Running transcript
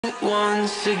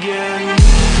Once again.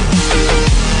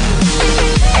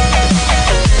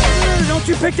 Don't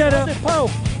you pick that up. Whoa.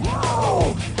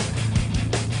 Whoa.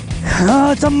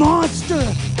 Oh, it's a monster.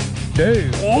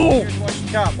 Dude. Oh. Here's what she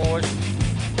caught, boys.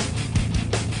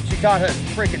 She caught her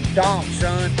freaking donk,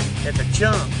 son. It's a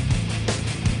chunk.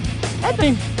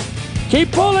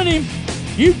 Keep pulling him.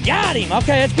 You got him.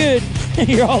 Okay, that's good.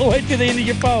 You're all the way to the end of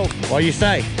your pole. What do you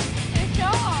say? Good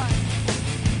job.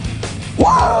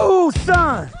 Whoa,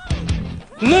 son.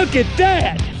 Look at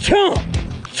that. Chump,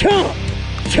 chump,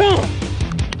 chump.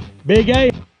 Big A.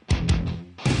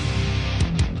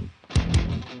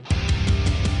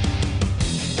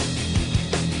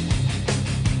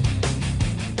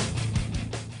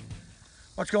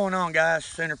 What's going on, guys?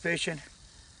 Center Fishing.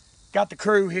 Got the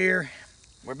crew here.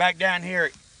 We're back down here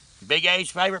at Big A's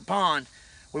favorite pond.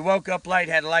 We woke up late,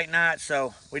 had a late night,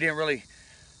 so we didn't really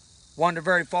wander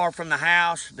very far from the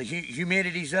house. The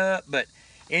humidity's up, but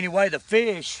anyway, the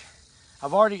fish,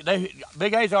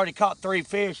 Big A's already caught 3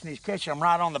 fish, and he's catching them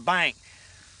right on the bank.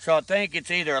 So I think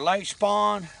it's either a late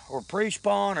spawn or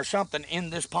pre-spawn or something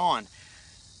in this pond.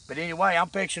 But anyway, I'm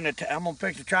gonna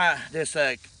fix to try this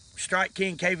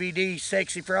Stikeking KVD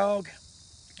Sexy Frog.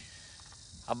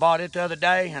 I bought it the other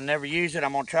day. I never used it.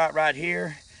 I'm gonna try it right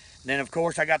here. And then of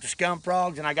course I got the scum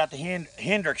frogs and I got the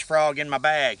Hendrix frog in my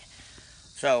bag.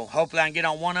 So hopefully I can get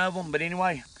on one of them. But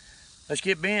anyway, let's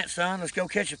get bent, son. Let's go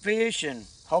catch a fish, and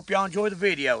hope y'all enjoy the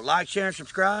video. Like, share, and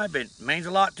subscribe. It means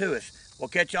a lot to us. We'll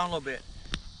catch y'all in a little bit.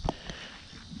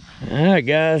 All right,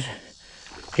 guys.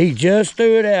 He just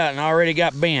threw it out and already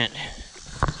got bent.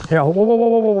 Here, whoa, whoa,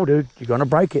 whoa, whoa, dude. You're gonna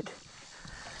break it.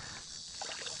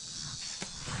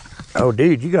 Oh,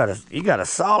 dude, you got a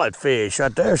solid fish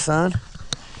right there, son.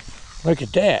 Look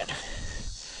at that.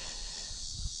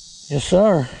 Yes,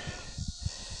 sir.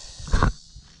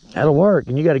 That'll work.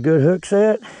 And you got a good hook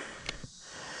set.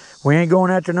 We ain't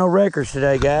going after no wreckers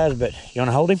today, guys, but you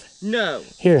wanna hold him? No.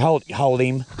 Here, hold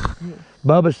him.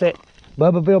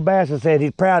 Bubba Bill Bassett said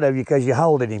he's proud of you because you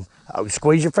holded him. Oh,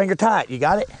 squeeze your finger tight. You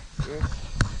got it? Yeah.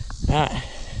 All right.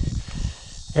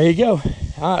 There you go.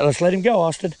 All right, let's let him go,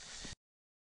 Austin.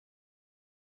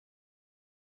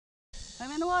 Put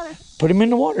him in the water. Put him in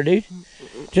the water, dude.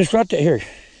 Just right there. Here.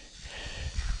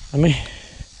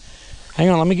 Hang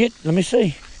on, let me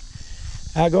see.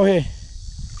 All right, go ahead.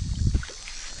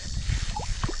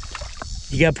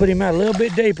 You gotta put him out a little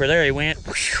bit deeper. There he went.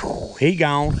 He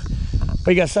gone. What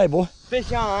you gotta say, boy?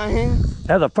 Fish on.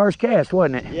 That was the first cast,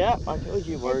 wasn't it? Yep, I told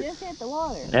you it It worked. just hit the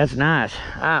water. That's nice.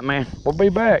 All right, man. We'll be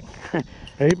back.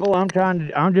 People, I'm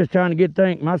just trying to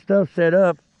get my stuff set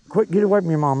up. Quick, get away from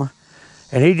your mama.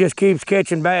 And he just keeps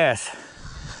catching bass.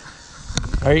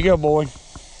 There you go, boy.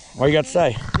 What you got to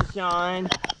say? Fish on.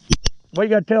 What you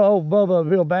got to tell old Bubba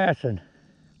Bill Basson?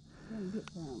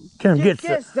 Tell him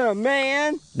Get some,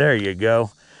 man. There you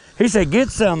go. He said, get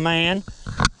some, man.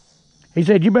 He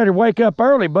said, you better wake up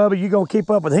early, Bubba. You gonna keep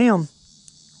up with him,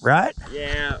 right?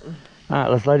 Yeah. All right,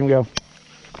 let's let him go.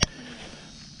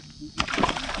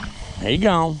 He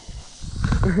gone.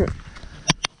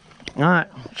 All right.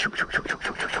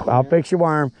 I'll fix your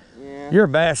worm. Yeah. You're a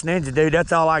bass ninja, dude.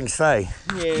 That's all I can say.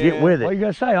 Yeah. Get with it. What you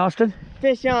gotta say, Austin?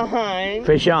 Fish on.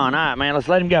 Fish on. All right, man. Let's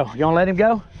let him go. You wanna let him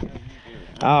go?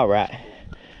 All right.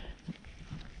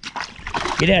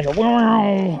 Get out here.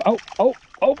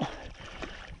 Oh.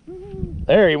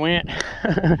 There he went.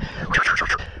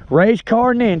 Race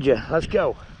car ninja. Let's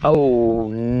go. Oh,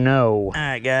 no. All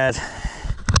right, guys.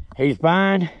 He's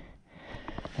fine.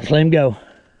 Let's let him go.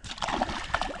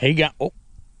 He got, oh,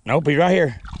 nope, he's right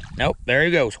here. Nope, there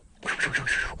he goes.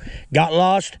 Got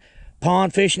lost.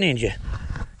 Pond fish ninja.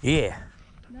 Yeah.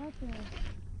 Nothing.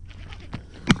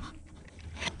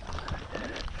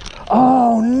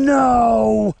 Oh,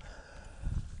 no.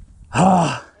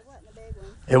 Ah.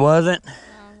 It wasn't? No,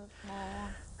 it's small.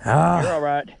 Ah. You're all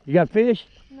right. You got fish?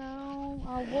 No,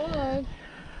 I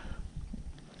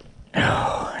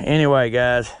would. Anyway,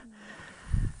 guys,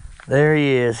 there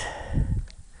he is.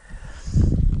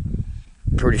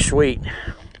 Pretty sweet.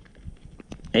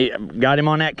 He got him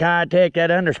on that Keitech, that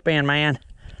underspin, man.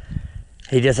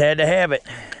 He just had to have it.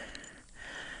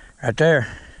 Right there.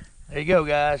 There you go,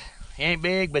 guys. He ain't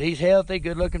big, but he's healthy,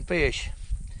 good looking fish.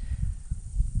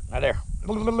 Right there.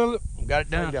 Got it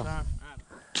done.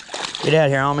 Get out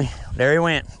here on me. There he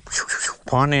went.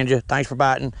 Pond ninja. Thanks for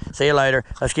biting. See you later.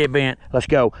 Let's get bent. Let's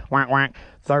go. Wank, wank.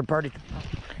 Third party.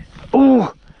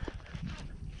 Ooh.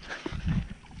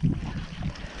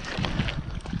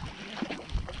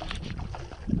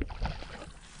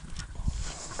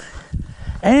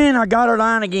 And I got her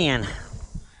line again.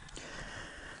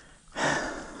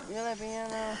 You let me in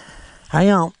there? Hang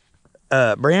on.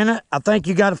 Brianna, I think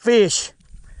you got a fish.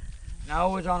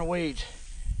 No, it's on the weeds.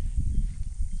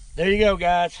 There you go,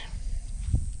 guys.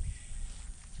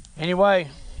 Anyway,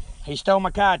 he stole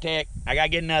my Keitech. I gotta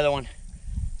get another one.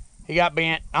 He got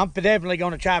bent. I'm definitely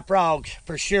gonna try frogs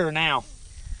for sure now. All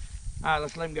right,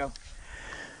 let's let him go.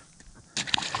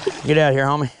 Get out of here,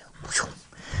 homie.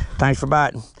 Thanks for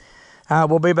biting. All right,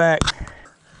 we'll be back.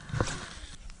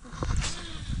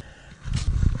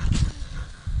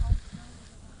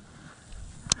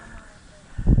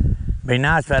 Be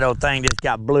nice if that old thing just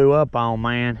got blew up on,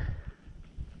 man.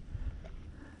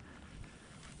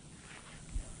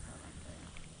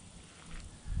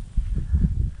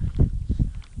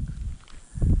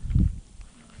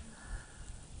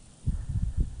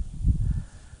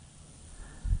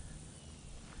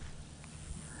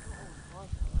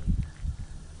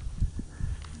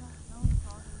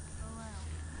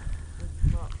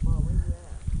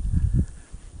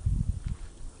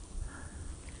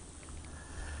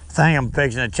 I think I'm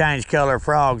fixing to change color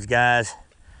frogs, guys.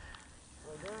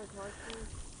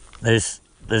 This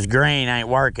green ain't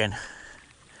working. All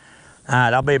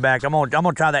right, I'll be back. I'm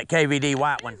gonna try that KVD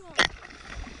white one.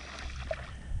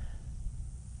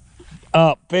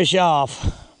 Up, fish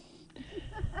off.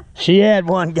 She had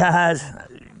one, guys.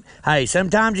 Hey,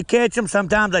 sometimes you catch them,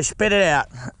 sometimes they spit it out.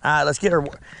 All right, let's get her.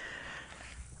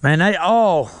 Man,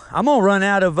 I'm gonna run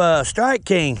out of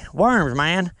Stikeking worms,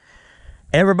 man.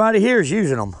 Everybody here is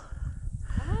using them.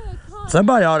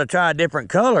 Somebody ought to try a different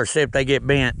color, see if they get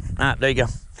bent. All right, there you go. All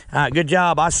right, good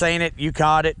job. I seen it. You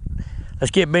caught it.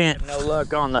 Let's get bent. No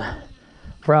luck on the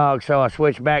frog, so I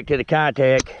switched back to the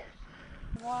Keitech.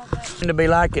 Seem to be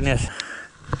liking this.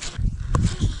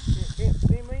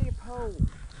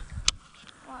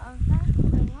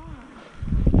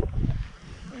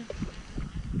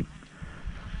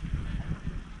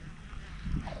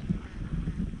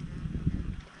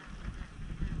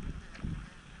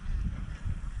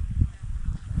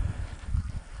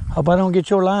 Hope I don't get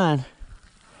your line.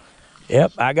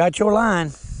 Yep, I got your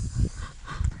line.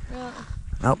 Yeah.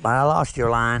 Nope, I lost your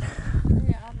line.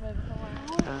 Yeah, I'm moving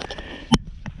around.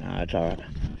 No, that's all right.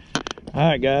 All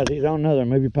right, guys, he's on another.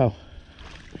 Move your paw.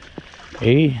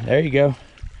 There you go.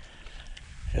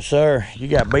 Yes, sir. You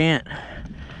got bent.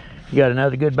 You got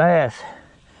another good bass.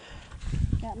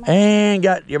 And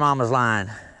got your mama's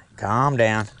line. Calm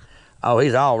down. Oh,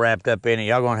 he's all wrapped up in it.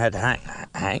 Y'all gonna have to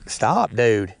hang. Stop,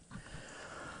 dude.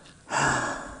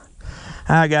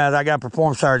 All right, guys, I got to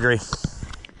perform surgery.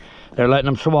 They're letting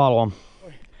them swallow them.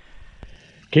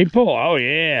 Keep pulling. Oh,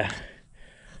 yeah.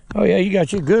 Oh, yeah, you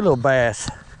got your good little bass.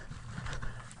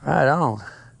 Right on.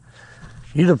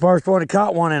 You the first one that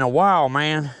caught one in a while,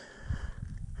 man.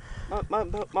 My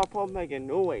paw making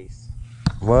noise.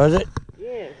 Was it?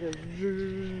 Yeah.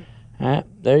 All right,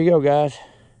 there you go, guys.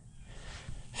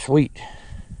 Sweet.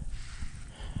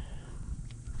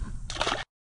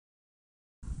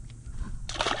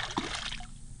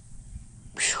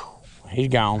 He's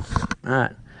gone. All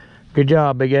right. Good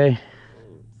job, Big A.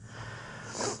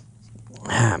 All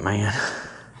right, man.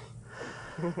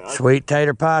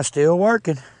 Sweettatterpie still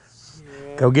working.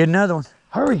 Yeah. Go get another one.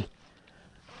 Hurry.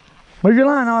 Move your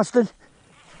line, Austin.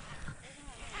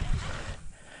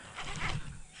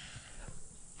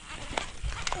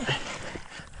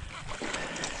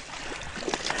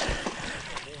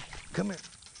 Come here.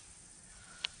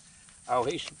 Oh,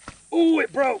 ooh,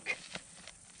 it broke.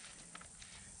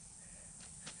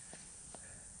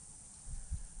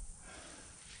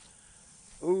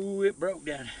 Ooh, it broke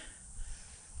down.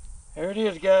 There it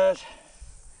is, guys.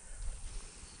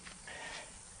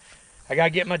 I gotta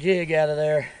get my jig out of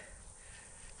there.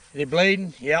 Is he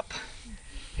bleeding? Yep.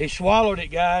 He swallowed it,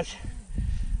 guys.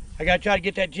 I gotta try to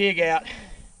get that jig out.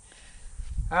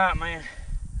 All right, man.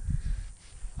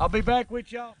 I'll be back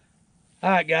with y'all.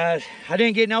 All right, guys. I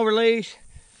didn't get no release,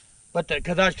 but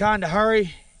because I was trying to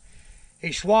hurry,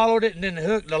 he swallowed it, and then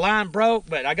the line broke.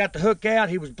 But I got the hook out.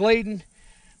 He was bleeding.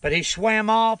 But he swam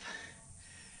off.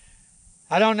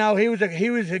 I don't know. He was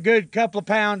a good couple of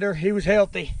pounder. He was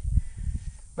healthy.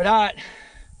 But all right,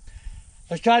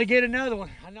 let's try to get another one.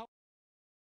 I know.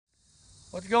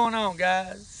 What's going on,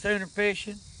 guys? Sooner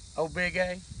fishing. Old Big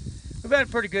A. We've had a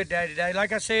pretty good day today.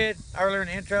 Like I said earlier in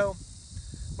the intro,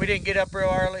 we didn't get up real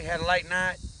early. Had a late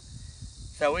night,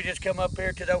 so we just come up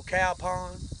here to the old cow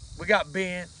pond. We got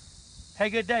bent. Had a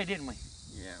good day, didn't we?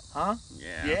 Yeah. Huh?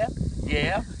 Yeah.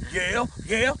 Yeah.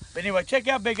 Yeah. But anyway, check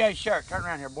out Big A's shirt. Turn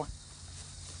around here, boy.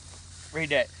 Read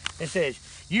that. It says,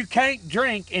 "You can't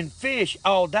drink and fish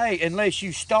all day unless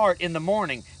you start in the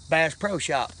morning. Bass Pro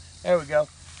Shop." There we go.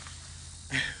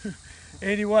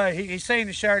 Anyway, he seen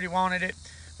the shirt. He wanted it.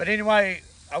 But anyway,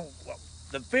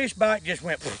 the fish bite just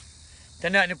went to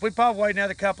nothing. If we probably wait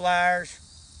another couple hours,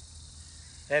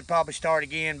 they'd probably start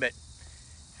again, but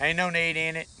ain't no need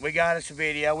in it. We got us a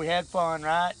video. We had fun,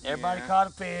 right? Everybody caught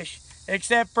a fish,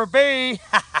 except for B.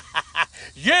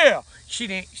 Yeah,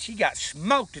 she got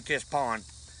smoked at this pond.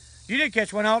 You didn't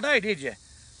catch one all day, did you?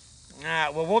 All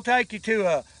right, well, we'll take you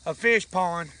to a fish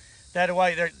pond. That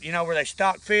way, you know, where they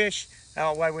stock fish.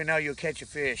 That way we know you'll catch a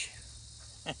fish.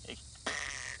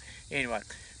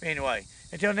 Anyway,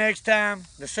 until next time,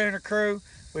 the Sooner crew,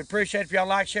 we appreciate if y'all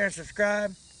like, share, and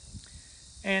subscribe.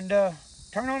 And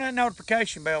turn on that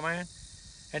notification bell, man.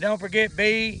 And don't forget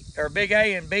Big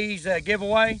A and B's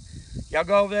giveaway. Y'all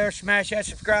go over there, smash that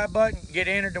subscribe button, get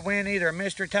entered to win either a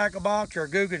mystery tackle box or a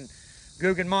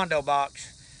Guggen Mondo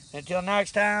box. Until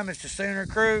next time, it's the Sooner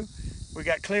crew. We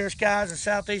got clear skies in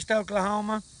southeast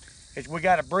Oklahoma. We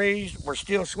got a breeze. We're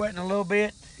still sweating a little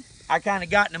bit. I kind of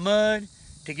got in the mud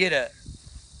to get a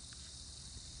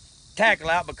tackle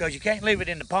out because you can't leave it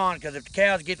in the pond, because if the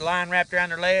cows get the line wrapped around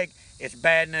their leg, it's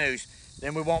bad news.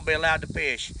 Then we won't be allowed to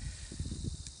fish.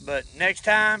 But next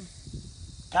time,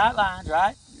 tight lines,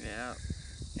 right? Yeah.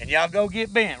 And y'all go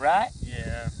get bent, right?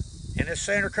 Yeah. And this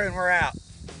Sooner crew, and we're out.